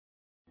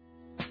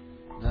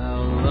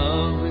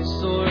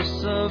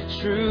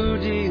true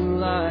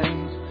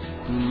delight,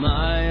 whom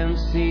I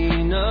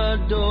unseen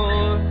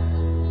adore.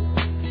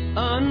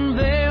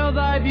 Unveil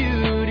thy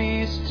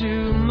beauties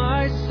to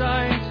my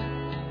sight,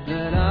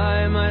 that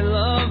I might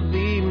love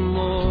thee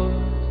more.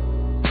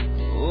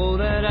 Oh,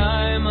 that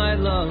I might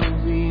love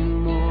thee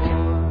more.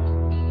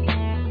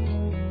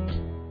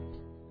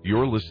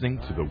 You're listening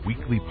to the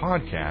weekly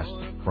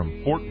podcast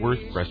from Fort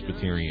Worth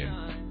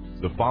Presbyterian.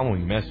 The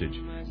following message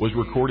was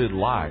recorded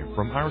live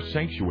from our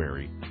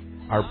sanctuary.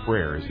 Our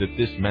prayer is that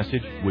this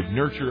message would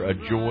nurture a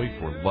joy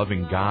for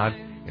loving God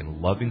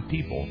and loving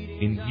people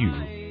in you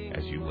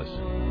as you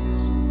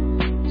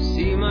listen.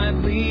 See my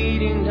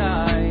bleeding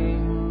dying.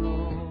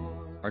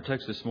 Our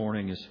text this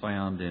morning is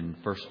found in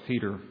 1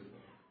 Peter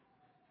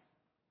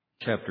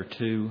chapter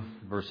 2,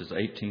 verses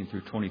 18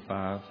 through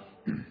 25.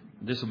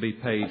 This will be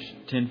page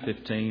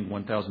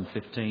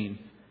 1015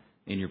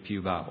 in your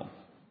pew Bible.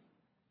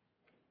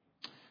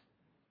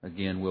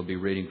 Again, we'll be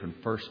reading from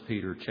 1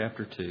 Peter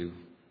chapter 2,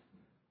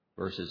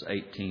 verses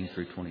 18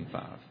 through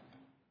 25.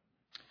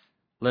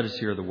 Let us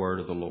hear the word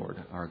of the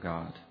Lord our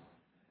God.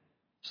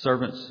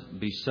 Servants,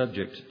 be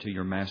subject to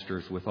your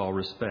masters with all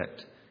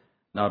respect,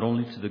 not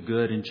only to the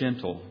good and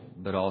gentle,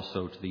 but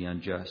also to the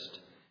unjust.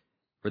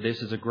 For this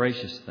is a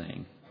gracious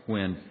thing,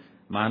 when,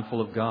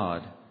 mindful of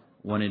God,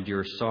 one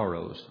endures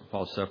sorrows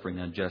while suffering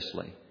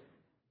unjustly.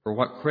 For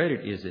what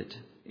credit is it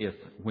if,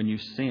 when you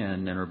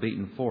sin and are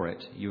beaten for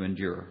it, you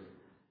endure?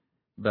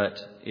 But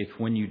if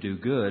when you do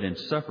good and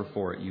suffer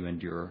for it you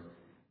endure,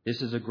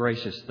 this is a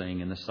gracious thing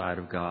in the sight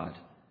of God.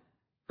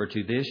 For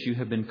to this you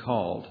have been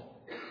called,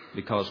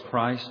 because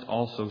Christ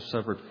also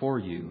suffered for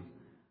you,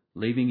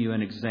 leaving you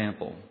an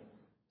example,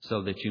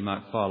 so that you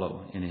might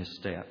follow in his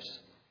steps.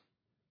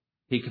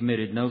 He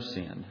committed no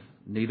sin,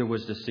 neither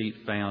was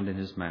deceit found in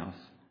his mouth.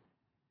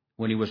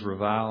 When he was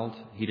reviled,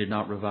 he did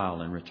not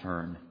revile in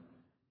return.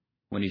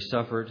 When he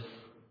suffered,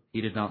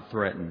 he did not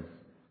threaten,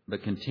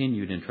 but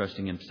continued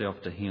entrusting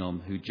himself to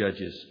him who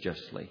judges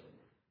justly.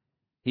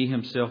 He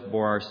himself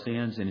bore our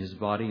sins in his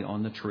body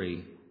on the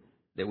tree,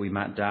 that we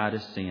might die to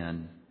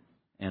sin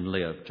and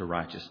live to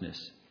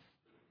righteousness.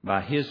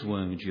 By his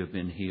wounds you have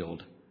been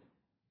healed,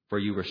 for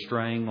you were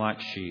straying like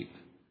sheep,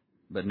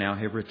 but now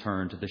have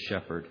returned to the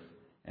shepherd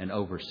and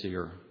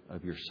overseer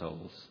of your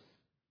souls.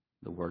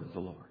 The word of the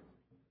Lord.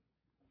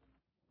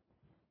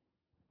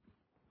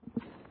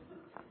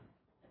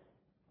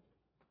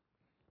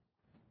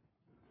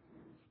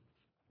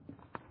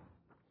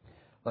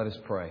 Let us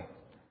pray.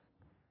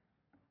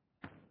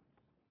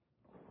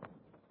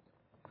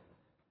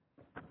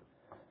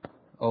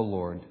 O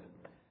Lord,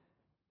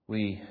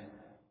 we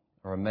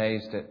are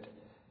amazed at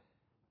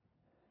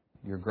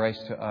your grace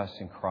to us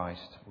in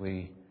Christ.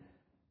 We,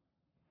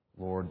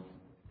 Lord,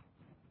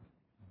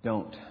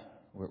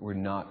 we're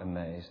not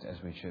amazed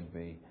as we should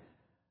be.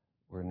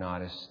 We're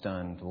not as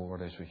stunned,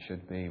 Lord, as we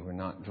should be. We're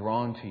not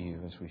drawn to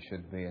you as we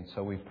should be. And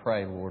so we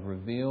pray, Lord,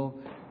 reveal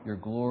your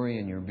glory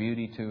and your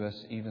beauty to us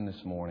even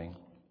this morning.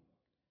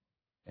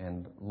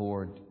 And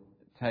Lord,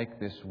 take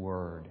this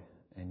word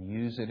and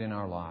use it in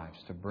our lives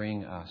to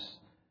bring us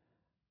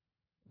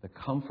the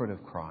comfort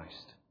of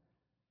Christ.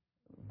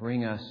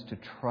 Bring us to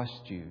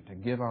trust you, to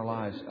give our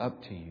lives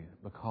up to you,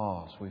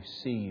 because we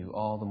see you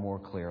all the more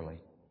clearly.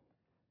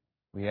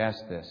 We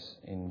ask this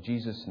in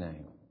Jesus'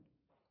 name,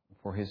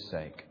 for his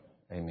sake.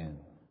 Amen.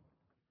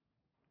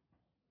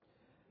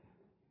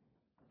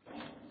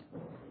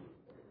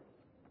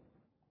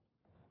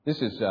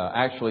 This is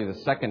actually the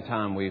second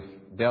time we've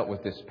dealt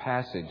with this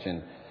passage,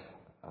 and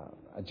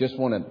I just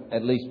want to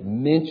at least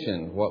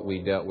mention what we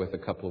dealt with a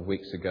couple of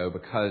weeks ago,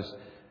 because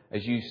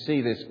as you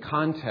see, this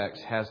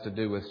context has to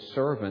do with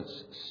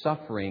servants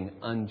suffering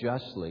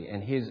unjustly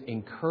and his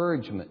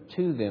encouragement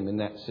to them in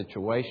that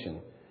situation.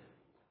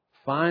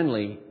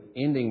 Finally,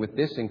 ending with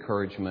this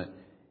encouragement,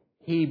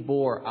 he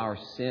bore our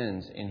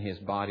sins in his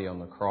body on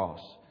the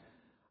cross.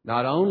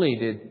 Not only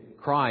did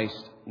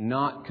Christ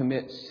not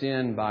commit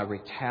sin by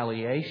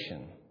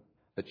retaliation,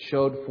 but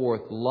showed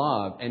forth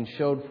love and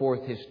showed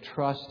forth his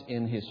trust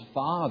in his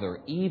Father,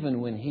 even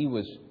when he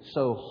was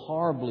so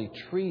horribly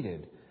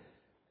treated.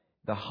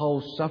 The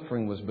whole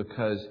suffering was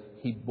because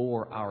he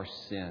bore our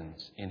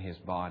sins in his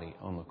body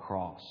on the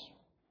cross.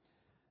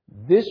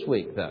 This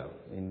week, though,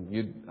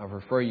 and I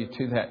refer you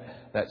to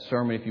that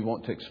sermon if you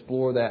want to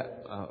explore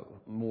that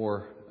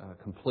more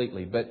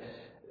completely. But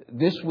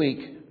this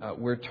week,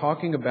 we're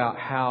talking about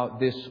how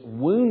this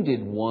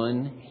wounded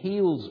one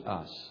heals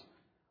us.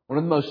 One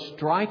of the most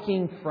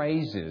striking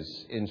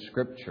phrases in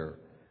Scripture,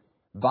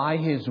 by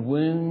his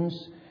wounds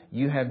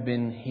you have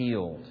been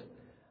healed.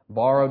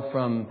 Borrowed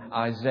from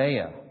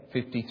Isaiah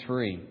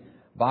 53,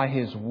 by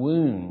his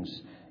wounds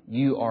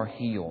you are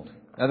healed.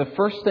 Now, the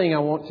first thing I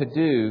want to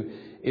do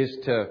is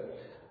to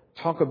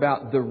talk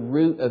about the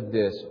root of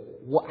this.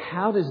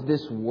 How does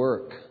this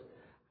work?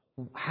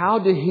 How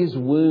do his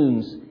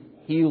wounds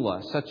heal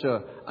us? Such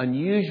an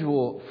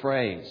unusual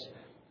phrase.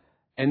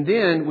 And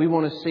then we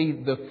want to see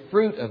the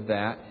fruit of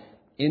that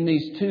in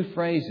these two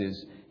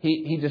phrases.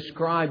 He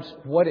describes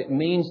what it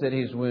means that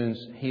his wounds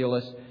heal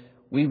us.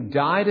 We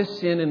die to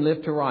sin and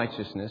live to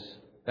righteousness.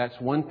 That's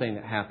one thing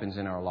that happens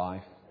in our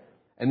life.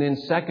 And then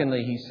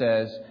secondly, he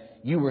says,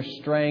 you were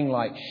straying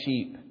like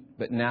sheep,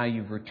 but now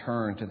you've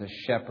returned to the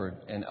shepherd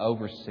and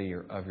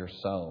overseer of your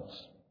souls.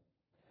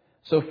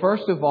 So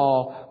first of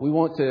all, we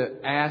want to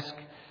ask,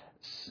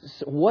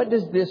 what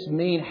does this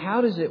mean?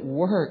 How does it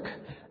work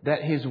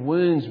that His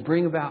wounds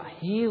bring about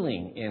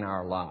healing in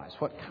our lives?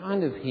 What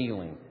kind of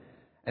healing?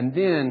 And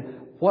then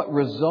what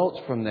results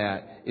from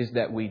that is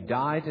that we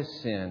die to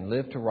sin,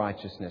 live to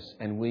righteousness,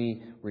 and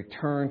we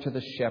return to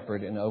the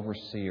shepherd and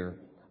overseer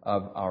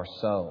of our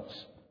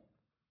souls.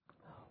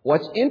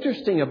 What's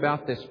interesting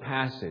about this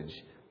passage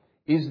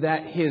is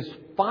that His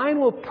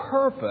final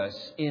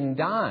purpose in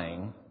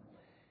dying,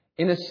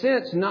 in a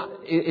sense,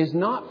 is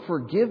not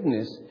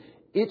forgiveness.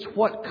 It's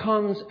what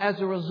comes as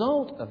a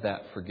result of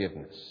that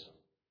forgiveness.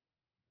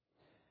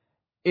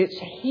 It's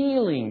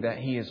healing that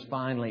He is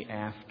finally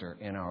after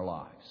in our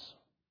lives.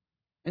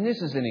 And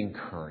this is an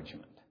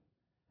encouragement,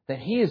 that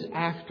He is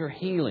after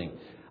healing.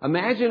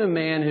 Imagine a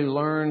man who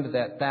learned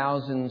that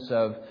thousands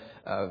of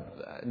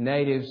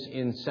natives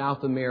in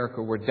South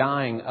America were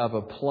dying of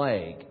a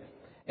plague.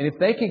 And if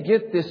they could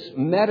get this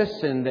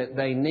medicine that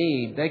they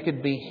need, they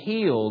could be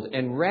healed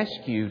and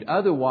rescued.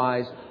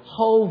 Otherwise,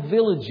 whole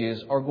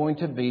villages are going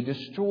to be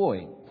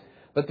destroyed.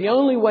 But the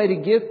only way to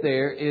get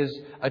there is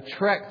a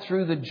trek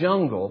through the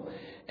jungle.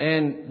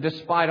 And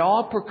despite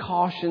all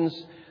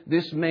precautions,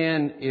 this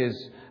man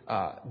is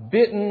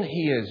bitten,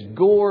 he is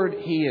gored,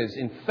 he is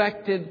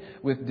infected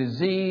with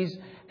disease.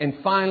 And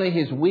finally,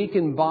 his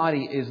weakened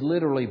body is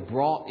literally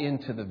brought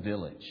into the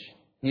village.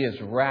 He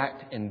is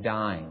racked and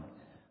dying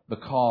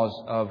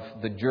because of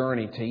the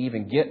journey to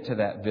even get to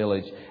that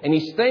village. And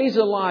he stays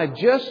alive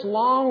just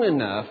long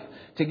enough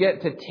to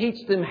get to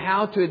teach them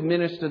how to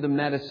administer the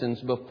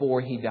medicines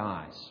before he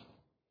dies.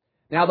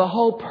 Now, the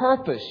whole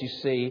purpose, you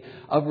see,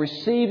 of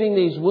receiving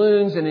these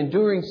wounds and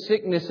enduring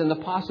sickness and the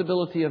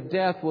possibility of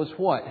death was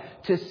what?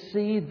 To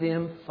see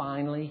them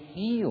finally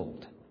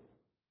healed.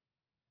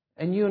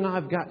 And you and I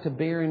have got to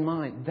bear in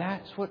mind,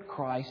 that's what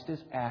Christ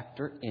is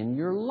after in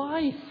your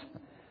life.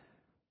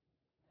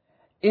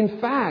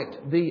 In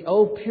fact, the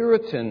old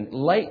Puritan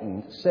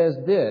Leighton says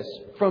this,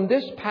 from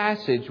this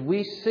passage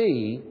we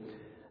see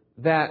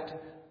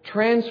that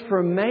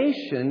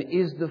transformation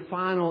is the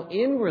final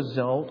end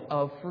result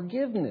of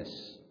forgiveness,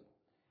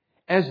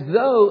 as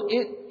though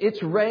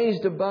it's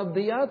raised above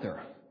the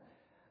other.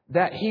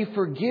 That He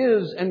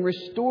forgives and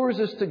restores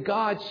us to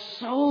God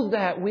so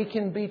that we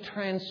can be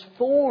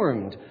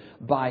transformed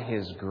by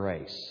His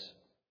grace.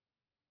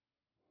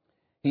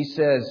 He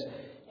says,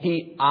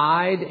 He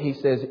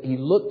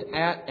looked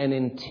at and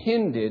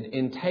intended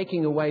in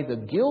taking away the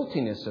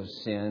guiltiness of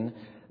sin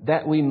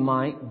that we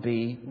might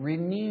be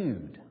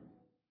renewed.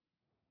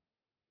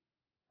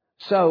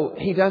 So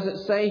He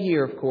doesn't say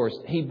here, of course,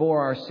 He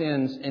bore our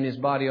sins in His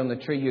body on the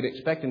tree. You'd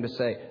expect Him to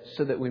say,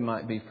 so that we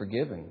might be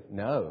forgiven.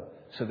 No,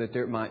 so that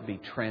there might be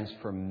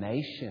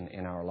transformation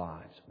in our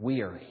lives.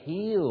 We are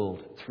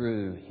healed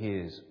through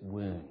His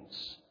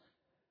wounds.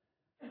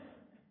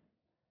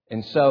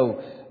 And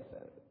so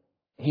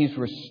He's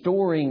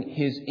restoring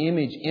His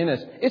image in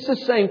us. It's the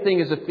same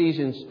thing as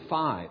Ephesians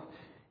 5.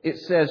 It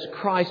says,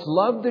 Christ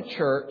loved the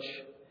church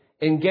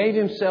and gave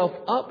Himself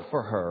up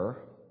for her.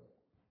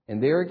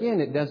 And there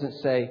again, it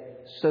doesn't say,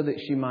 so that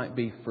she might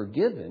be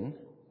forgiven,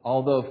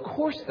 although of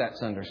course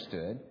that's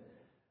understood.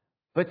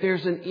 But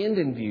there's an end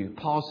in view.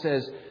 Paul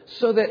says,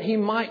 so that He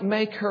might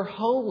make her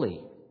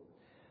holy,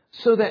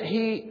 so that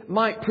He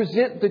might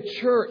present the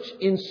church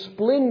in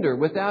splendor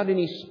without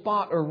any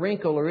spot or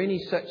wrinkle or any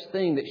such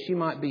thing, that she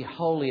might be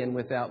holy and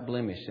without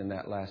blemish in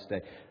that last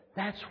day.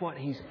 That's what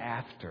He's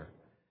after.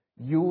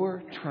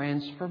 Your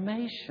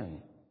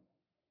transformation.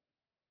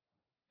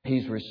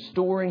 He's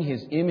restoring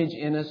His image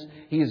in us.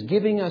 He is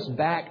giving us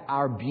back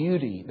our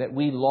beauty that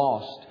we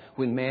lost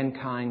when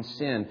mankind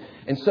sinned.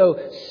 And so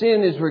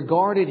sin is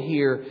regarded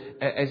here,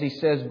 as He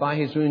says, by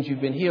His wounds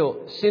you've been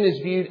healed. Sin is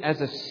viewed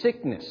as a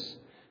sickness,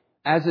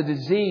 as a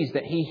disease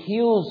that He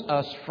heals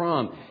us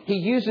from. He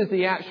uses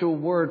the actual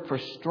word for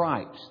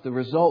stripes, the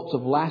results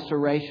of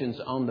lacerations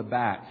on the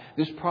back.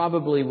 This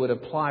probably would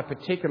apply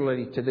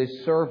particularly to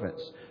these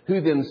servants who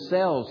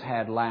themselves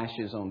had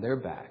lashes on their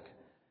back.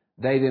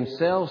 They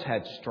themselves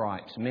had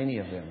stripes, many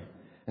of them.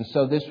 And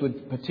so this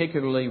would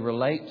particularly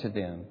relate to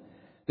them.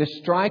 This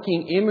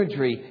striking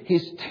imagery,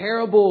 His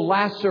terrible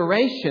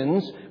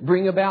lacerations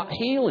bring about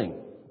healing.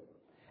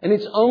 And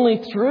it's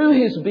only through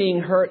His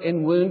being hurt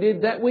and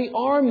wounded that we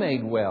are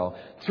made well.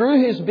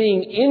 Through His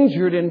being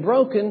injured and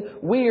broken,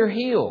 we are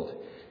healed.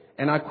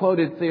 And I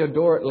quoted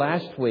Theodoret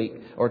last week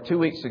or 2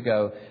 weeks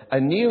ago,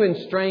 a new and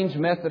strange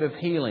method of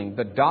healing.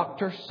 The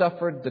doctor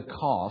suffered the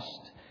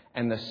cost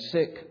and the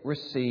sick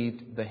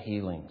received the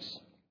healings.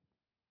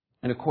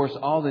 And of course,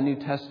 all the New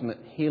Testament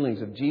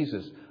healings of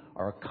Jesus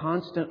are a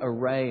constant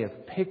array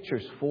of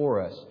pictures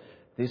for us.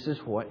 This is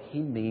what He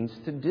means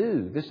to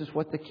do. This is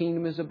what the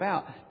kingdom is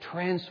about,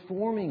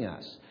 transforming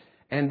us.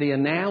 And the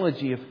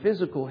analogy of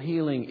physical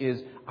healing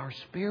is our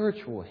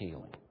spiritual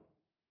healing.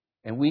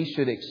 And we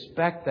should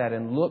expect that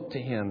and look to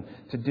Him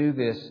to do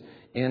this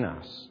in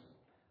us.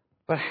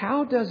 But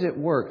how does it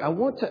work? I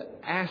want to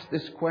ask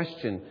this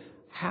question.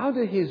 How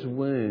do His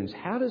wounds,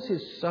 how does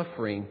His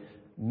suffering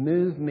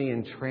move me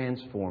and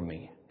transform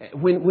me?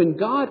 When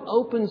God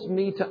opens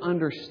me to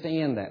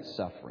understand that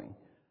suffering,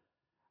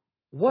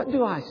 what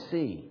do I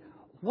see?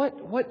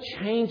 What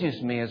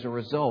changes me as a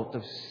result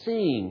of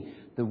seeing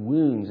the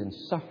wounds and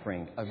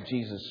suffering of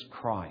Jesus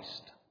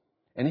Christ?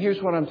 And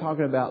here's what I'm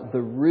talking about,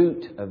 the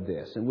root of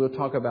this. And we'll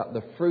talk about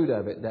the fruit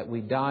of it, that we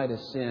die to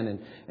sin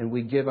and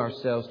we give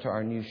ourselves to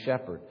our new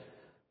shepherd.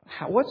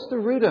 What's the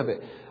root of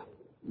it?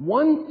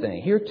 One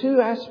thing, here are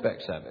two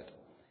aspects of it.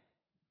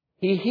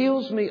 He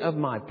heals me of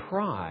my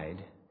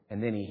pride,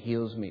 and then He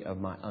heals me of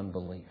my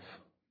unbelief.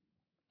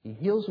 He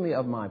heals me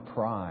of my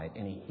pride,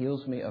 and He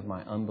heals me of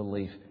my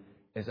unbelief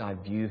as I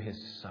view His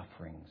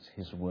sufferings,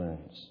 His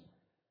wounds.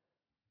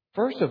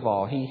 First of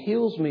all, He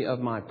heals me of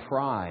my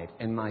pride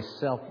and my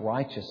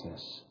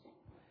self-righteousness.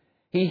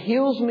 He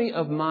heals me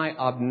of my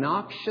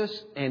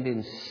obnoxious and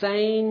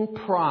insane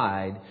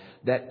pride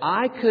that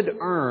I could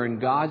earn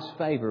God's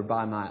favor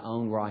by my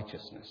own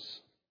righteousness.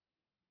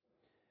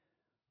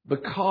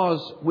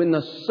 Because when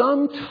the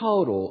sum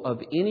total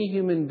of any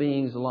human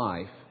being's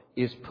life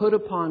is put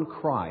upon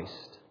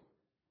Christ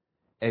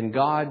and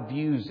God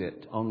views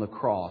it on the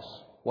cross,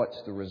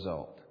 what's the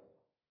result?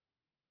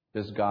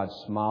 Does God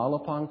smile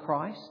upon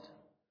Christ?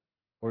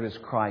 Or does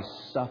Christ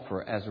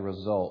suffer as a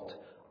result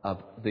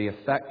of the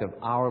effect of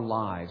our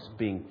lives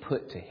being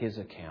put to His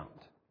account?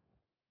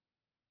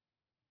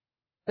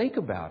 Think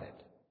about it.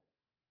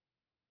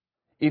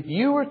 If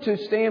you were to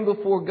stand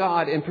before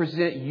God and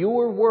present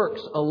your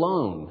works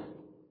alone,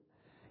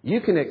 you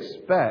can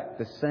expect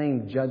the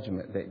same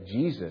judgment that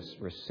Jesus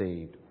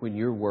received when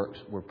your works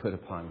were put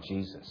upon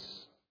Jesus.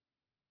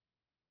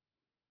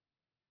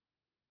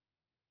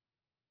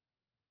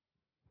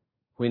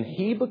 When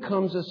He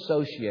becomes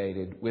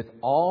associated with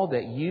all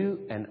that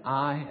you and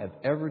I have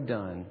ever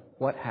done,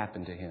 what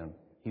happened to Him?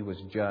 He was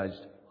judged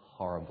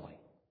horribly.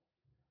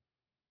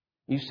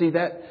 You see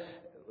that?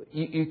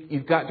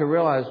 You've got to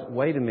realize,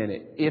 wait a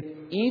minute, if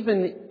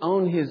even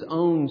on His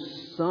own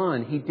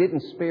Son, He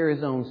didn't spare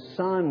His own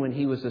Son when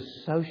He was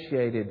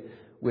associated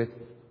with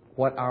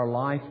what our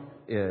life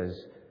is,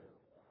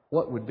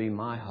 what would be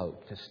my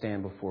hope to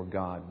stand before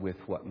God with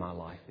what my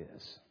life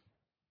is?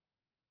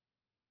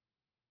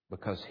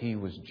 Because He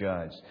was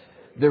judged.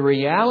 The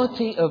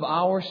reality of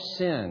our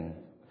sin,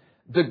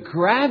 the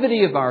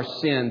gravity of our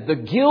sin, the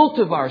guilt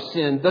of our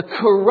sin, the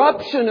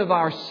corruption of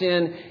our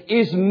sin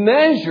is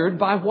measured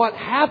by what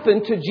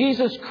happened to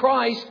Jesus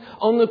Christ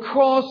on the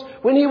cross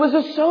when He was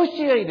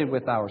associated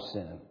with our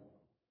sin.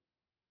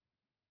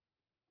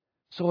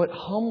 So it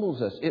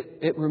humbles us.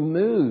 It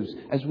removes,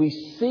 as we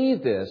see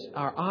this,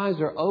 our eyes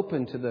are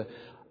open to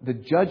the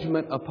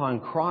judgment upon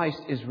Christ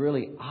is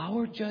really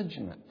our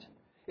judgment.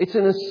 It's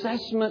an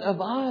assessment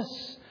of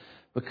us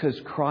because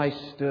Christ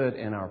stood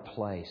in our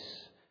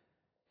place.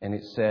 And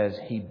it says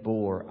He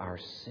bore our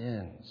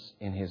sins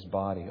in His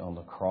body on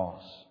the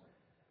cross.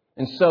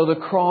 And so the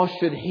cross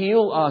should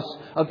heal us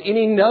of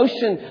any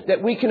notion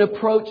that we can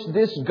approach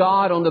this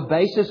God on the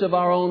basis of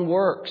our own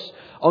works,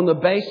 on the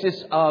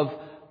basis of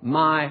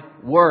my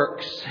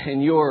works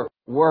and your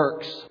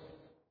works.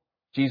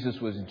 Jesus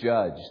was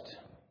judged.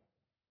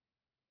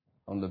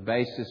 On the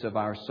basis of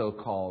our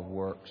so-called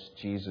works,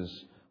 Jesus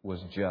was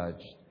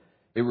judged.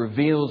 It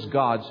reveals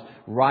God's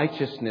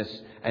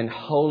righteousness and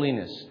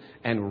holiness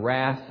and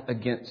wrath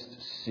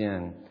against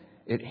sin.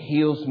 It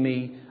heals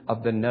me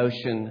of the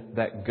notion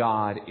that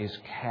God is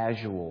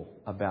casual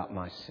about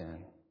my sin.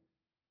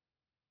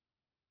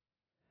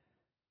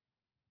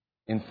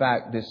 In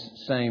fact, this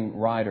same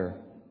writer,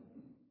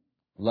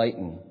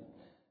 Leighton,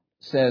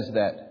 says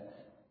that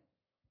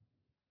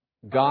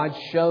God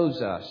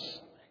shows us,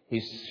 He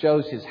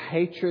shows His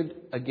hatred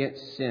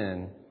against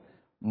sin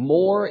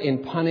more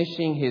in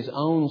punishing His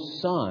own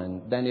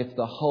Son than if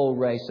the whole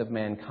race of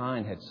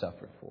mankind had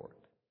suffered for it.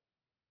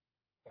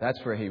 That's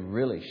where He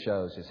really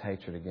shows His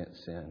hatred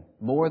against sin.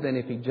 More than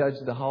if He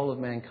judged the whole of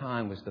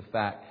mankind was the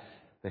fact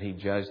that He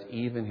judged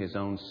even His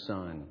own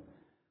Son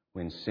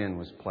when sin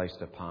was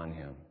placed upon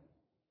Him.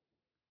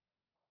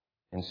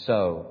 And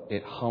so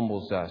it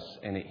humbles us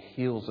and it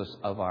heals us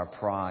of our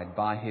pride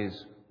by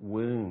His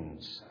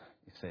wounds,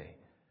 you see.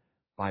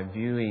 By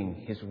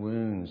viewing His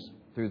wounds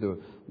through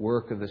the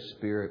work of the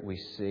Spirit, we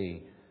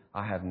see,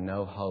 I have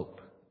no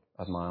hope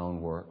of my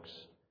own works.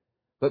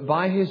 But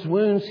by His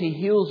wounds, He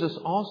heals us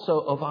also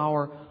of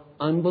our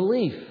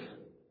unbelief,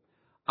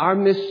 our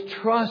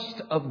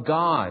mistrust of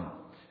God,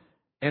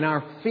 and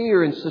our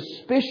fear and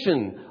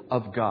suspicion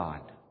of God.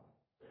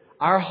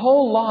 Our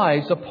whole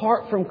lives,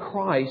 apart from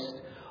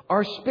Christ,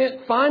 are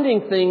spent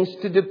finding things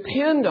to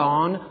depend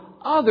on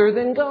other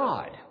than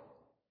God.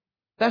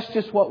 That's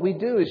just what we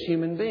do as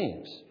human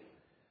beings.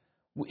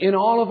 In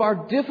all of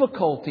our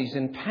difficulties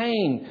and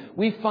pain,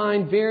 we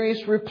find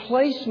various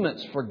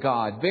replacements for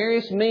God,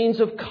 various means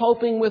of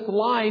coping with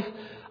life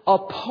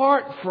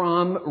apart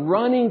from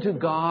running to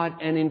God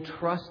and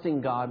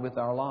entrusting God with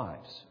our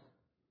lives.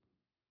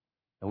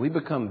 And we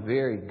become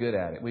very good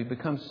at it. We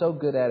become so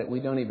good at it we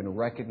don't even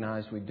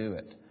recognize we do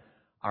it.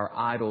 Our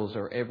idols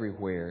are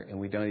everywhere and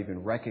we don't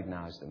even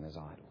recognize them as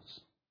idols.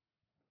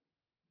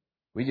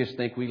 We just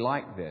think we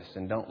like this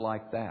and don't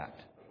like that.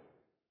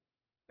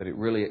 But it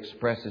really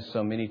expresses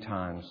so many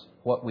times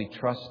what we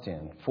trust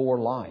in for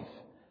life.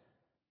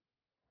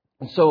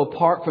 And so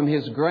apart from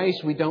His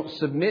grace, we don't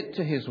submit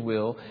to His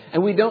will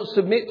and we don't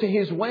submit to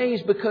His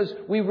ways because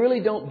we really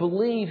don't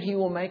believe He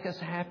will make us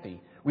happy.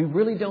 We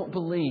really don't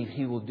believe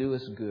He will do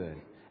us good.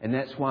 And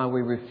that's why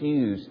we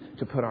refuse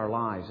to put our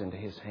lives into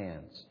His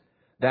hands.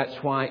 That's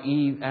why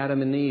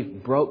Adam and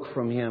Eve broke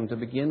from Him to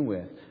begin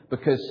with.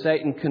 Because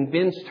Satan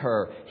convinced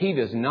her He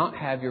does not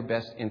have your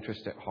best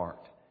interest at heart.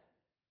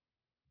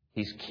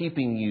 He's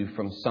keeping you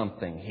from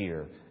something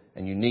here.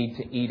 And you need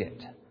to eat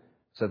it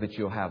so that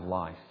you'll have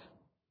life.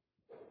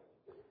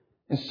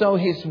 And so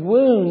His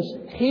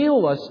wounds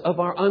heal us of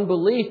our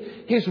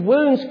unbelief. His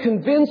wounds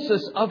convince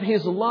us of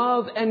His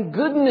love and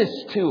goodness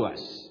to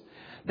us.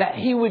 That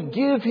He would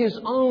give His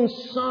own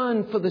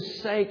Son for the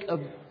sake of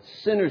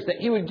sinners. That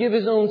He would give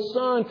His own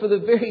Son for the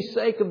very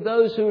sake of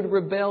those who had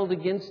rebelled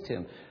against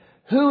Him.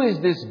 Who is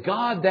this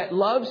God that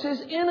loves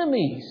His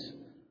enemies?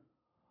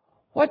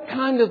 What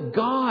kind of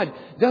God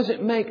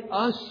doesn't make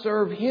us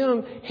serve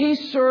Him? He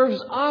serves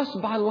us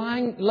by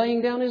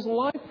laying down His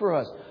life for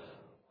us.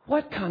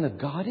 What kind of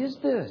God is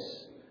this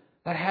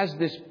that has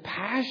this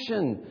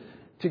passion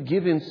to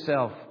give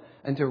Himself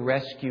and to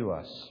rescue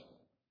us?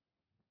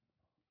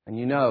 And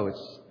you know,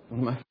 it's one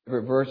of my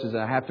favorite verses.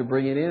 I have to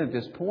bring it in at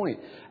this point.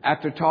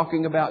 After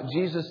talking about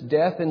Jesus'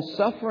 death and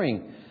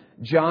suffering,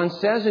 John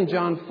says in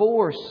John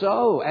 4,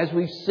 so as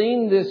we've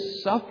seen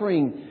this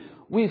suffering,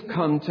 we've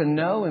come to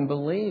know and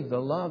believe the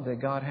love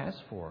that God has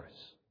for us.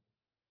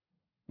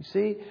 You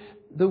see,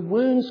 the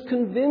wounds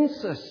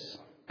convince us.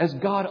 As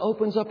God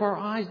opens up our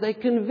eyes, they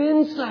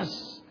convince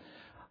us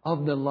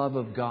of the love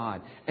of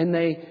God. And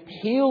they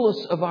heal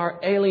us of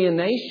our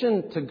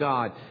alienation to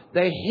God.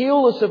 They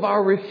heal us of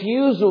our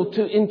refusal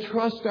to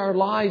entrust our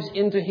lives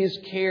into His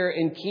care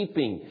and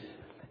keeping.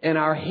 And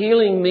our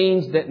healing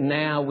means that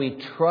now we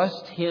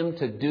trust Him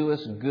to do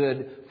us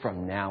good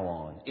from now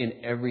on in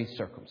every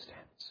circumstance.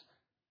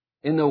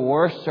 In the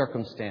worst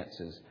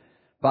circumstances,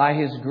 by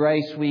His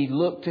grace, we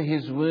look to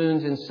His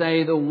wounds and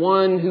say, the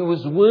one who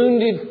was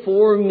wounded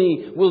for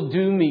me will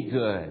do me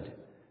good.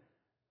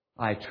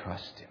 I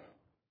trust Him.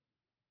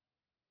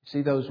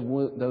 See, those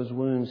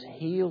wounds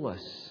heal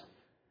us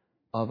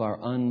of our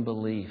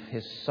unbelief.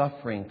 His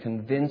suffering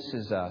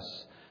convinces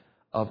us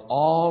of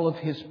all of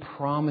His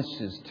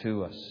promises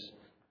to us.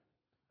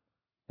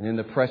 And in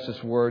the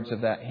precious words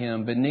of that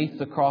hymn, beneath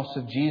the cross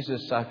of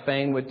Jesus, I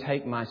fain would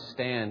take my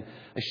stand.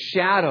 A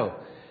shadow,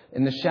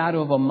 in the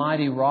shadow of a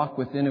mighty rock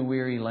within a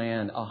weary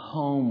land, a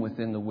home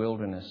within the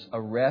wilderness,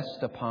 a rest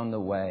upon the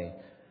way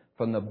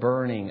from the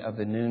burning of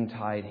the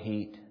noontide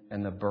heat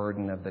and the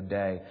burden of the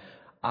day.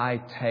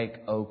 I take,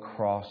 O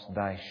cross,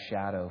 thy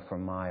shadow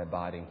from my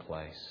abiding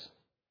place.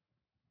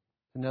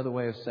 Another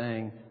way of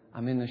saying,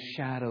 I'm in the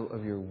shadow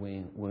of your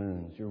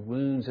wounds. Your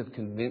wounds have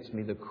convinced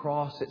me. The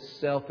cross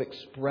itself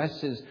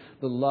expresses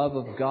the love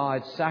of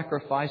God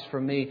sacrificed for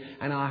me,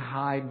 and I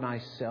hide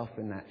myself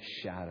in that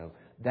shadow.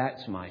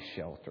 That's my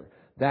shelter.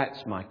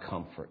 That's my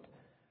comfort.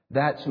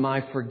 That's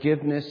my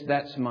forgiveness.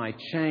 That's my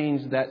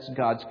change. That's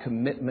God's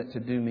commitment to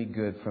do me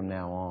good from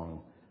now on.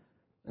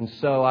 And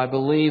so I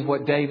believe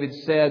what David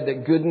said,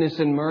 that goodness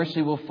and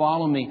mercy will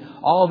follow me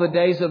all the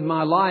days of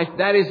my life.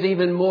 That is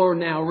even more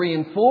now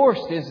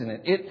reinforced, isn't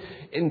it?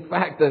 In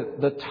fact,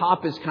 the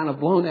top is kind of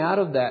blown out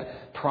of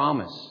that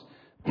promise.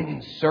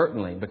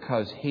 Certainly,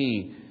 because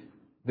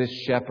this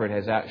shepherd,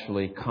 has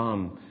actually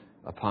come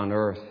upon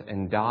earth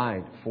and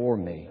died for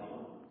me.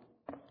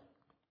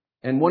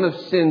 And one of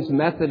sin's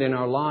method in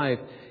our life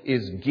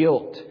is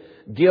guilt.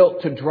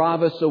 Guilt to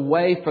drive us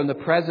away from the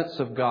presence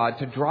of God,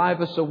 to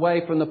drive us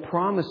away from the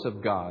promise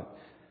of God.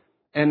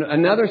 And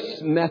another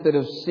method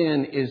of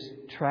sin is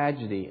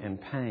tragedy and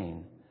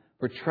pain.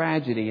 For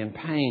tragedy and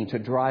pain to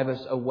drive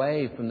us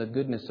away from the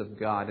goodness of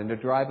God and to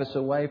drive us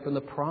away from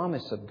the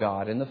promise of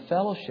God and the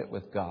fellowship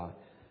with God.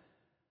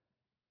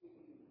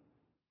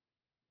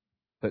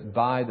 But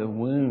by the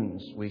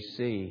wounds we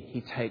see,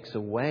 He takes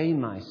away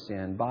my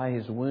sin. By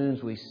His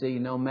wounds we see,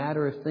 no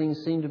matter if things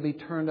seem to be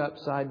turned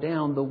upside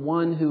down, the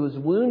one who was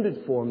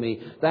wounded for me,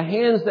 the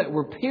hands that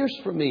were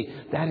pierced for me,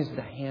 that is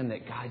the hand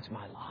that guides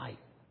my life.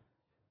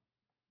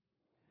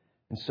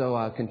 And so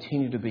I'll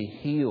continue to be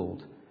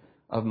healed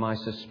of my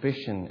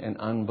suspicion and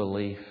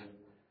unbelief.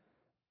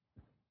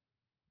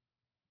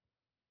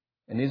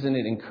 And isn't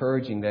it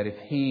encouraging that if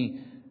He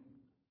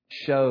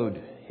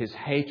showed His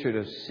hatred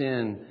of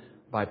sin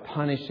by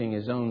punishing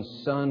His own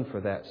Son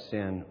for that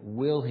sin,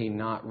 will He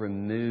not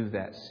remove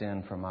that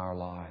sin from our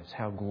lives?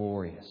 How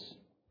glorious.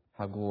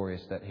 How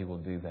glorious that He will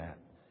do that.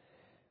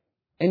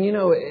 And you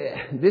know,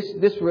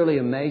 this really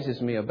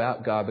amazes me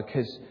about God,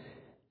 because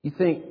you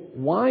think,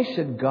 why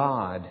should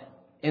God,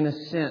 in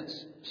a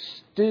sense,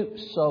 stoop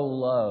so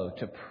low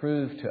to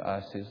prove to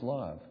us His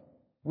love?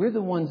 We're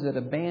the ones that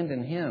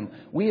abandon Him.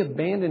 We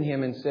abandoned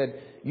Him and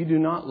said, you do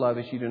not love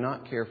us, you do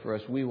not care for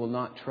us, we will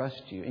not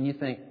trust you. And you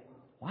think,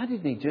 why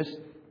didn't He just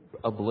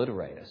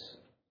obliterate us?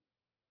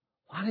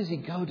 Why does He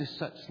go to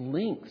such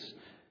lengths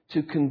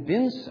to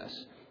convince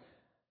us,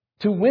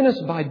 to win us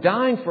by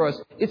dying for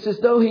us? It's as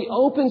though He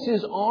opens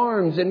His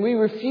arms and we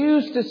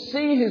refuse to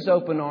see His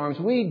open arms.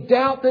 We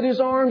doubt that His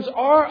arms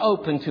are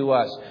open to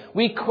us.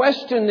 We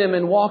question them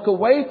and walk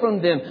away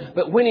from them.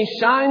 But when He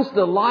shines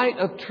the light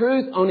of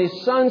truth on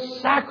His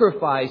Son's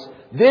sacrifice,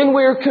 then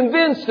we're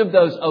convinced of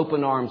those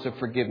open arms of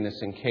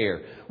forgiveness and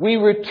care. We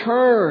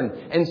return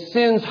and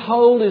sin's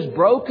hold is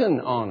broken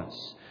on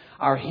us.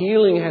 Our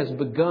healing has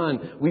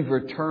begun. We've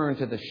returned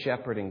to the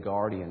shepherd and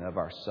guardian of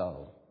our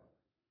soul.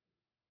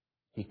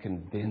 He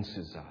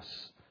convinces us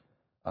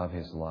of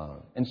His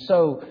love. And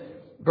so,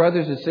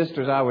 brothers and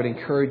sisters, I would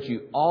encourage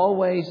you,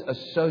 always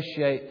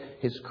associate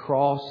His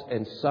cross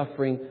and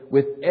suffering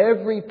with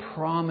every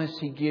promise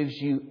He gives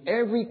you,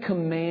 every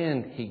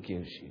command He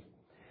gives you.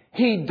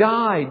 He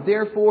died,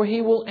 therefore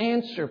He will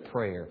answer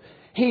prayer.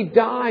 He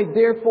died,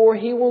 therefore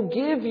He will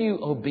give you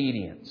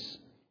obedience.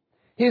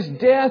 His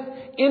death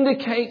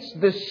indicates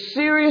the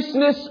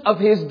seriousness of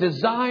His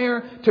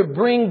desire to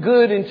bring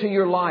good into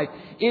your life.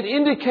 It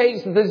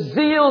indicates the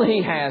zeal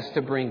He has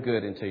to bring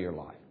good into your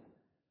life.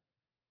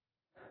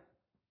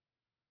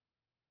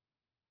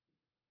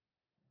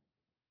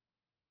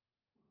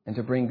 And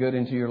to bring good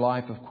into your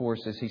life, of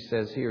course, as He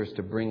says here, is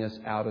to bring us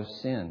out of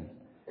sin.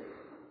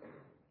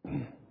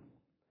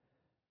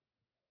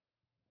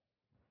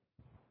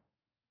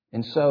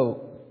 And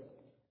so,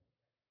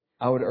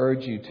 I would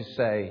urge you to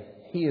say,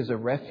 He is a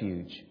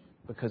refuge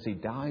because He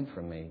died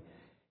for me.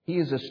 He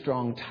is a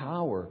strong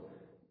tower.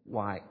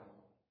 Why?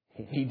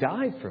 He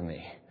died for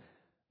me.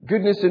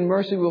 Goodness and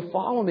mercy will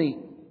follow me.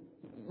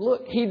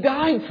 Look, He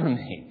died for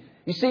me.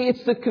 You see,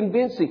 it's the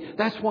convincing.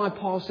 That's why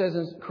Paul says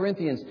in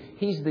Corinthians,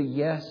 He's the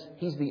yes,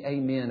 He's the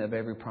amen of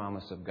every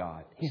promise of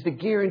God. He's the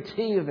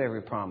guarantee of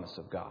every promise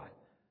of God.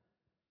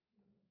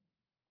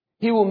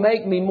 He will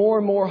make me more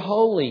and more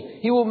holy.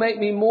 He will make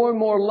me more and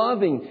more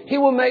loving. He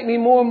will make me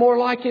more and more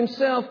like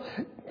Himself.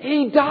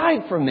 He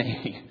died for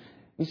me.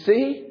 You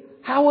see?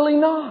 How will He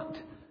not?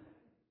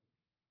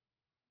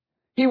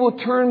 He will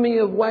turn me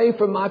away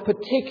from my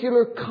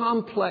particular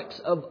complex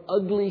of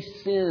ugly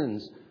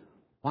sins.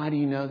 Why do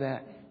you know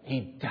that?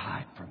 He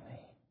died for me.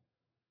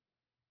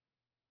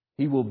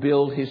 He will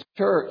build His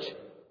church.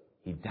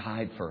 He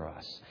died for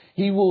us.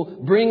 He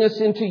will bring us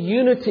into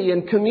unity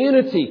and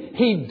community.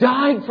 He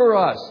died for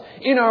us.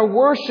 In our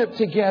worship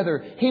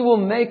together, He will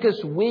make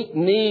us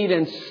weak-kneed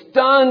and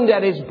stunned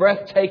at His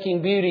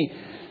breathtaking beauty.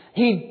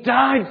 He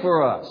died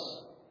for us.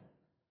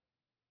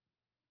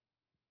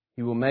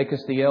 He will make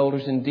us the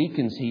elders and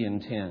deacons He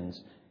intends.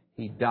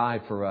 He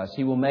died for us.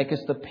 He will make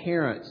us the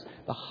parents,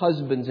 the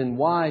husbands and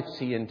wives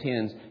He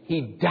intends.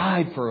 He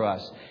died for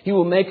us. He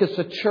will make us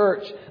a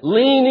church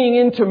leaning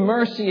into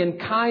mercy and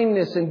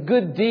kindness and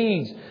good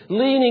deeds,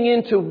 leaning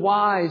into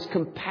wise,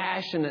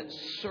 compassionate,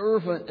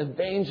 servant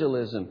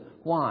evangelism.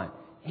 Why?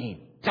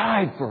 He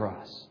died for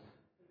us.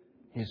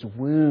 His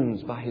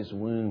wounds, by His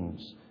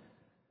wounds,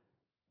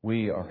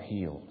 we are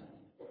healed.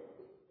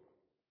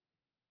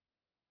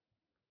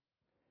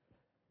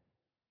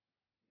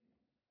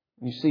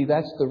 You see,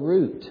 that's the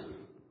root.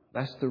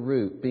 That's the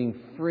root. Being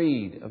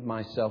freed of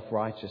my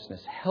self-righteousness.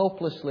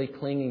 Helplessly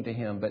clinging to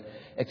Him, but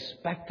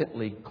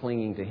expectantly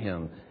clinging to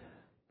Him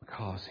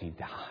because He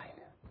died.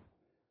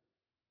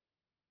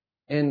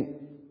 And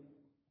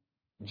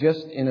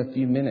just in a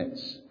few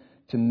minutes,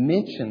 to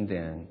mention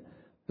then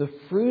the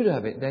fruit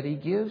of it that He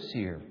gives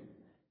here.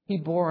 He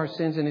bore our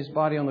sins in His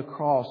body on the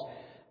cross.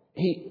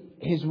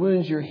 His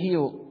wounds are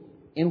healed.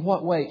 In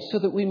what way? So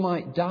that we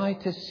might die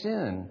to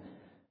sin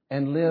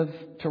and live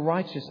to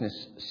righteousness,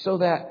 so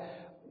that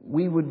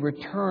we would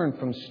return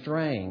from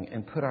straying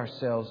and put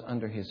ourselves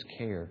under His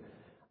care.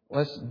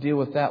 Let's deal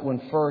with that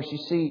one first. You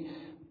see,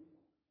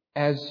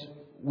 as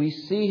we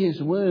see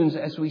His wounds,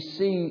 as we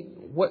see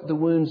what the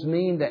wounds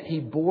mean, that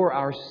He bore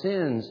our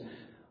sins,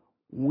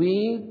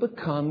 we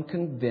become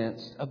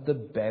convinced of the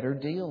better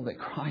deal that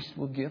Christ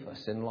will give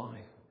us in life.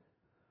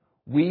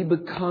 We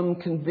become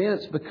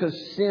convinced because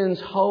sin's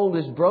hold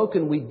is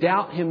broken. We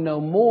doubt Him no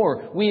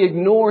more. We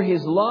ignore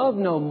His love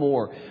no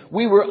more.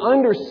 We were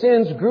under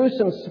sin's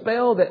gruesome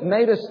spell that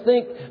made us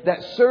think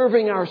that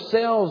serving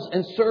ourselves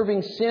and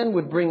serving sin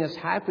would bring us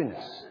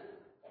happiness.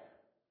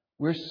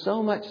 We're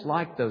so much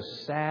like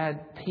those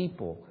sad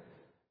people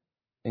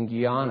in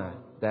Guyana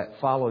that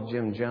followed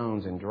Jim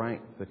Jones and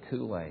drank the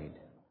Kool-Aid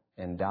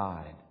and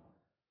died.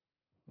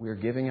 We're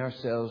giving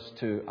ourselves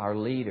to our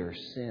leader,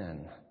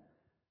 sin,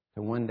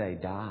 to one day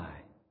die,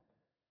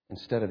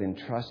 instead of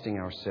entrusting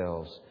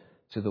ourselves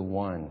to the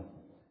one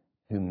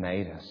who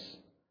made us,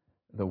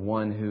 the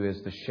one who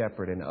is the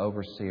shepherd and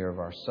overseer of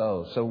our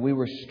souls. So we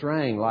were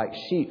straying like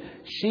sheep.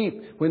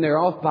 Sheep, when they're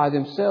off by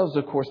themselves,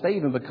 of course, they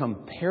even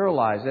become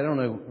paralyzed. They don't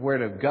know where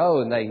to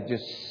go, and they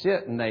just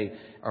sit, and they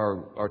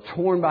are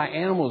torn by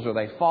animals, or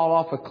they fall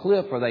off a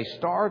cliff, or they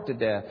starve to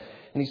death.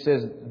 And He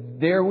says,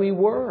 there we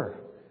were.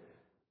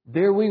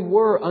 There we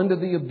were under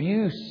the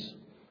abuse,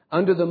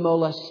 under the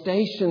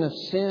molestation of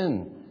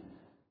sin.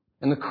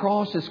 And the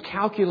cross is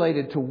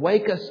calculated to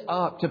wake us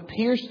up, to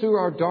pierce through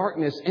our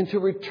darkness, and to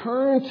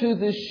return to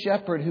this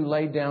shepherd who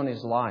laid down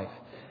his life.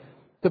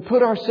 To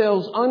put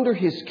ourselves under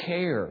his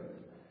care.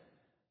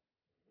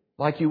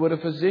 Like you would a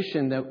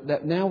physician,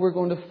 that now we're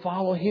going to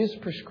follow his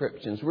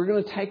prescriptions. We're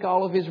going to take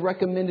all of his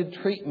recommended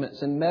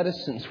treatments and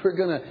medicines. We're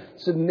going to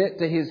submit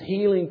to his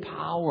healing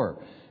power.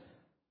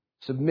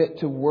 Submit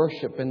to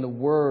worship and the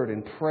Word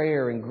and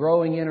prayer and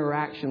growing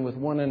interaction with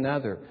one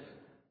another.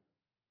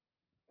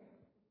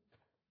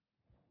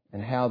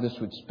 And how this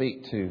would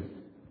speak to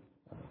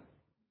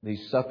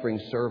these suffering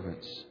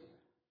servants,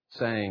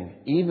 saying,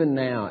 even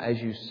now as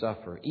you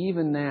suffer,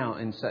 even now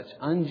in such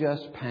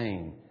unjust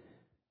pain,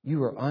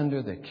 you are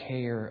under the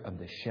care of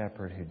the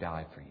shepherd who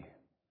died for you,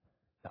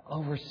 the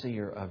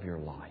overseer of your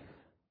life.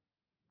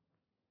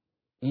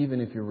 Even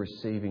if you're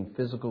receiving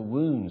physical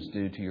wounds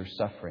due to your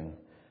suffering,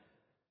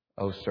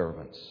 O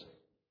servants,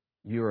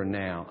 you are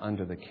now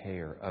under the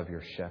care of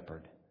your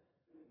shepherd.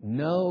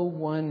 No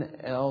one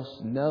else,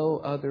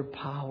 no other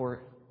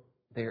power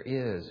there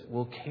is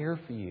will care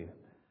for you.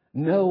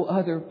 No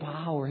other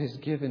power has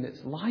given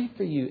its life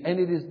for you. And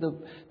it is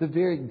the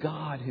very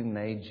God who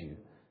made you.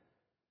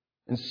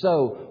 And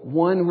so,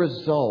 one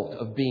result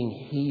of being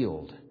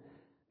healed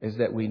is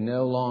that we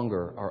no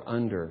longer are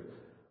under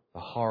the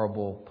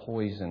horrible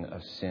poison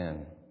of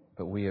sin,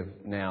 but we are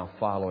now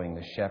following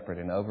the shepherd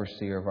and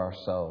overseer of our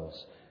souls.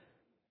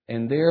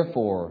 And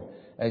therefore,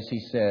 as he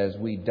says,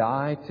 we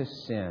die to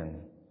sin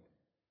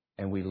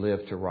and we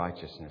live to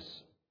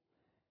righteousness.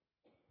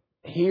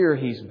 Here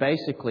he's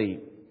basically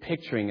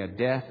picturing a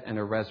death and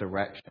a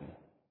resurrection.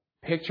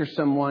 Picture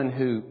someone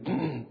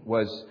who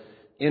was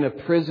in a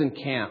prison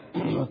camp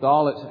with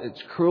all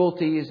its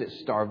cruelties, its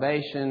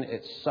starvation,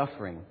 its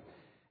suffering.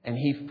 And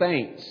he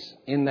faints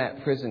in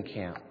that prison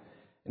camp.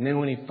 And then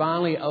when he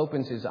finally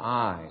opens his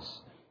eyes,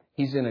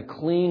 he's in a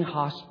clean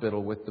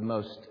hospital with the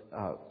most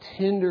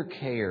tender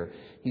care.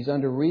 He's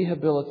under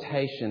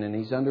rehabilitation and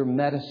he's under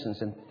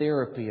medicines and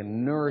therapy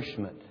and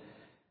nourishment.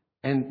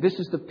 And this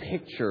is the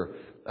picture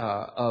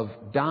of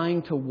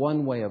dying to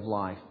one way of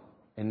life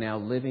and now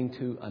living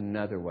to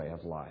another way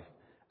of life.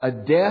 A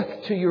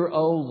death to your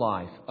old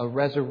life, a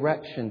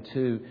resurrection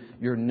to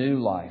your new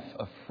life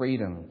of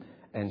freedom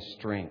and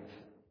strength.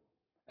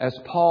 As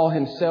Paul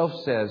himself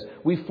says,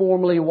 we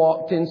formerly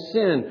walked in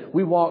sin.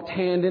 We walked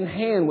hand in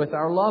hand with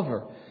our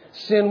lover.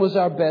 Sin was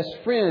our best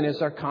friend,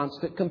 as our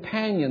constant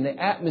companion, the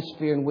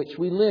atmosphere in which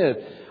we lived.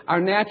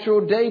 Our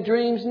natural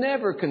daydreams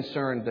never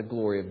concerned the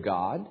glory of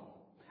God.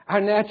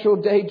 Our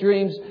natural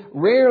daydreams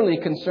rarely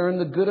concerned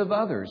the good of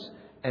others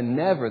and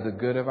never the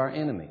good of our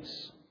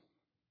enemies.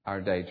 Our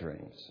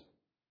daydreams.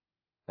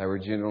 They were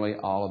generally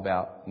all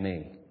about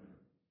me.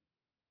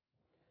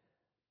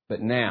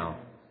 But now,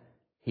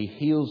 He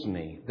heals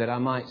me that I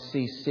might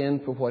see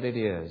sin for what it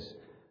is,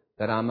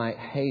 that I might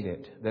hate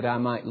it, that I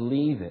might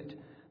leave it,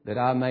 that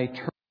I may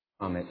turn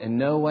from it, in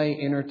no way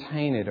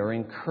entertain it or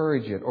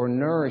encourage it or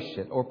nourish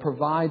it or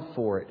provide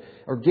for it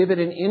or give it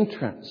an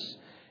entrance,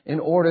 in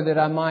order that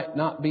I might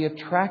not be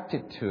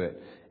attracted to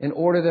it, in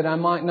order that I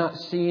might not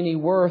see any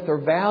worth or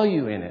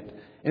value in it,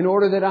 in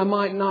order that I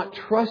might not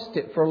trust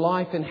it for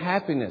life and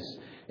happiness,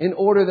 in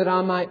order that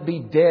I might be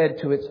dead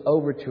to its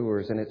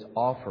overtures and its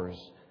offers,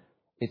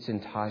 its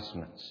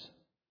enticements,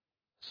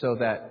 so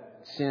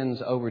that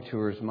sin's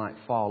overtures might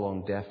fall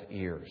on deaf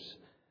ears.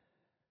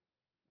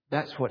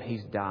 That's what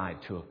He's died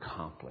to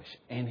accomplish.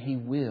 And He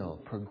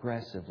will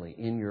progressively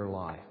in your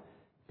life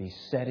be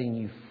setting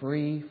you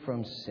free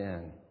from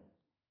sin.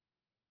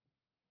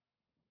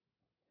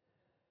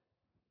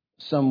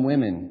 Some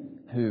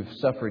women who've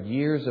suffered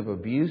years of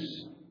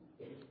abuse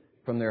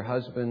from their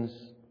husbands,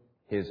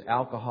 his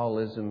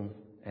alcoholism,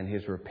 and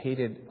his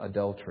repeated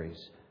adulteries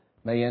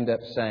may end up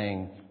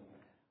saying,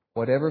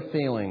 whatever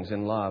feelings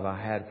and love I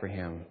had for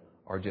him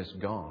are just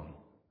gone.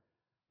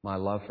 My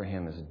love for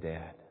him is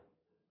dead.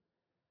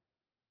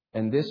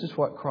 And this is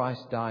what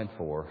Christ died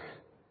for,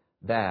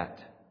 that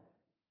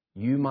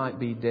you might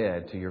be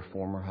dead to your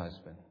former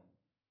husband,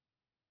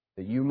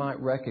 that you might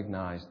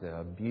recognize the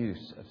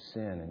abuse of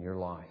sin in your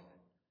life,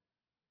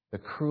 the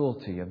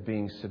cruelty of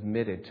being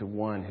submitted to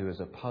one who is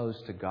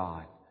opposed to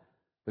God,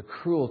 the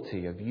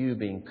cruelty of you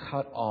being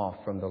cut off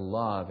from the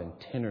love and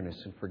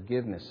tenderness and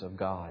forgiveness of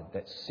God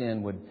that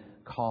sin would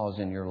cause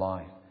in your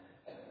life.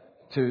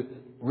 To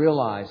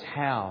realize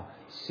how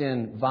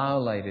sin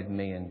violated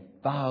me and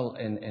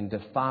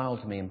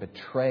defiled me and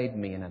betrayed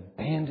me and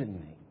abandoned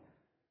me.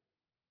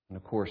 And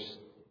of course,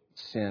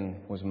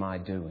 sin was my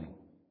doing.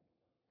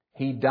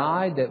 He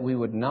died that we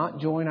would not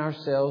join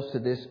ourselves to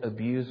this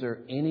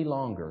abuser any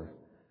longer,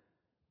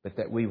 but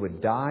that we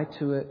would die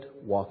to it,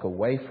 walk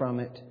away from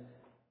it,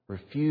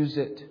 refuse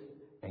it,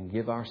 and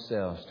give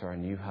ourselves to our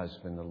new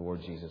husband, the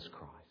Lord Jesus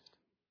Christ.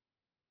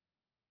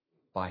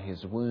 By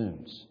His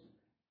wounds,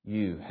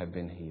 you have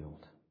been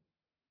healed.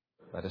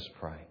 Let us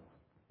pray.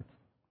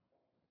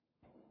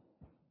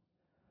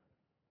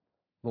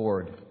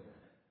 Lord,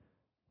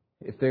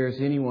 if there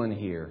is anyone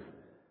here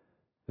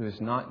who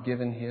has not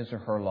given his or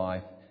her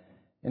life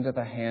into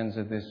the hands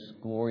of this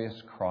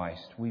glorious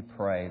Christ, we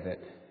pray that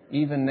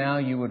even now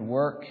you would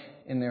work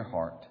in their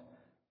heart.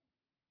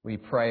 We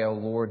pray, O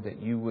Lord,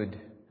 that you would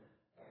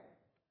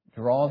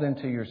draw them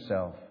to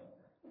yourself.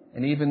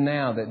 And even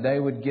now that they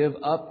would give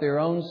up their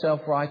own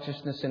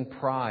self-righteousness and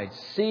pride,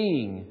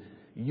 seeing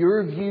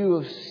your view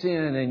of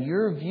sin and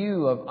your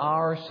view of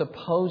our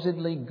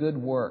supposedly good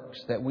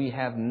works, that we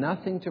have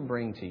nothing to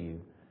bring to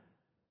you.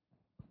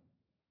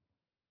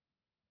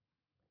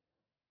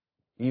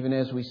 Even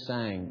as we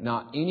sang,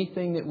 not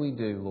anything that we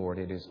do, Lord,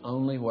 it is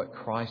only what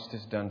Christ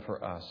has done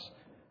for us.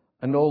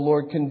 And, oh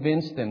Lord,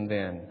 convince them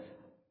then,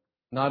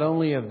 not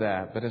only of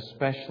that, but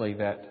especially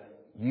that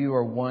you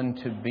are one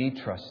to be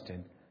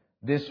trusted.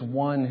 This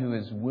one who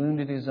has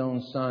wounded his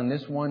own Son,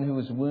 this one who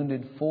was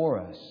wounded for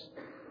us,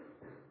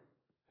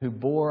 who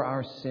bore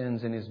our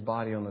sins in his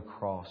body on the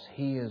cross,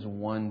 he is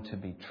one to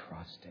be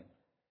trusted.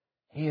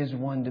 He is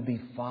one to be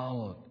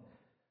followed.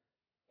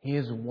 He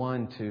is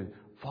one to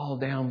fall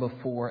down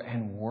before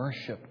and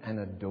worship and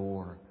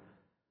adore.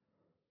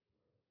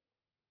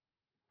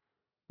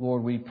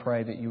 Lord, we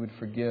pray that you would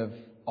forgive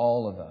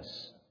all of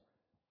us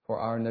for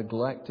our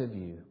neglect of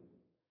you.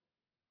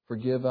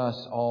 Forgive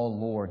us all,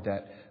 Lord,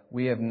 that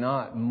we have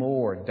not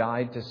more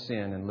died to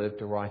sin and lived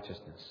to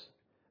righteousness.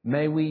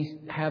 May we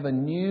have a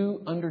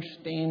new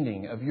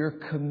understanding of your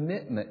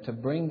commitment to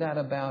bring that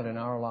about in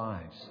our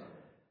lives.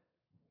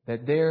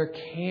 That there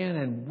can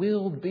and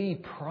will be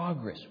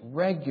progress,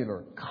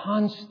 regular,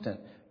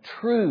 constant,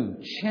 true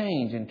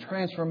change and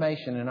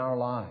transformation in our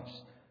lives.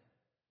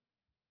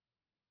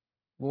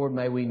 Lord,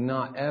 may we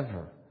not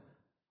ever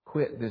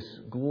quit this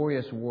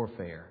glorious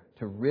warfare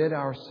to rid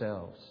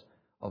ourselves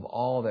of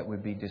all that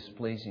would be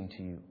displeasing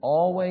to you,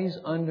 always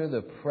under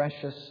the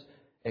precious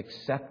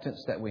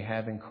acceptance that we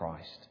have in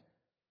Christ.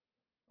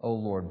 Oh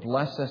Lord,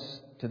 bless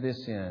us to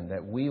this end,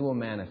 that we will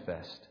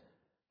manifest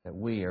that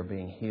we are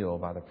being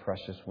healed by the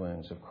precious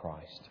wounds of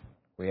Christ.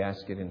 We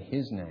ask it in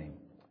His name.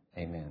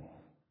 Amen.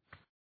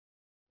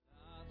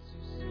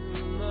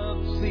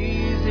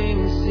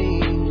 Pleasing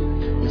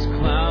scene was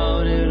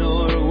clouded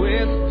or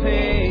with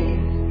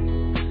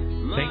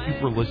pain. Thank you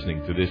for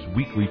listening to this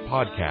weekly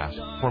podcast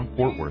from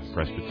Fort Worth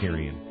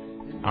Presbyterian.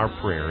 Our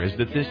prayer is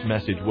that this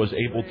message was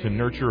able to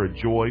nurture a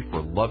joy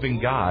for loving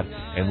God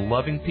and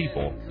loving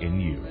people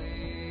in you.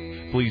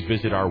 Please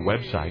visit our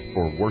website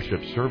for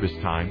worship service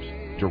times,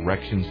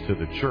 directions to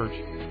the church,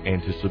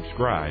 and to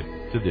subscribe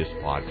to this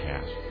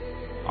podcast.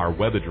 Our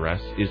web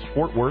address is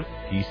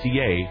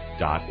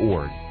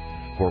fortworthpca.org.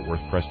 Fort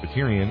Worth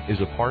Presbyterian is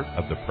a part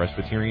of the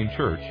Presbyterian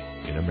Church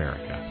in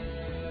America.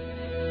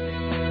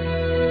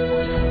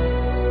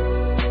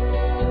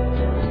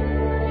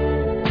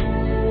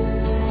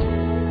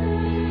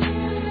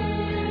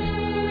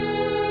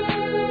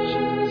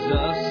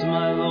 Jesus,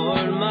 my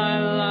Lord, my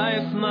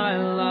life, my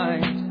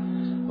light.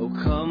 Oh,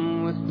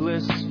 come with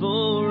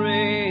blissful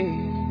ray.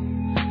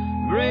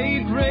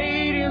 Break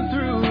radiant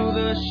through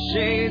the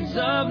shades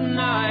of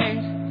night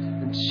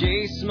and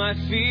chase my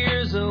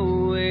fears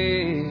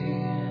away.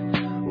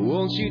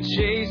 Won't you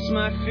chase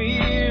my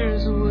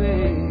fears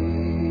away?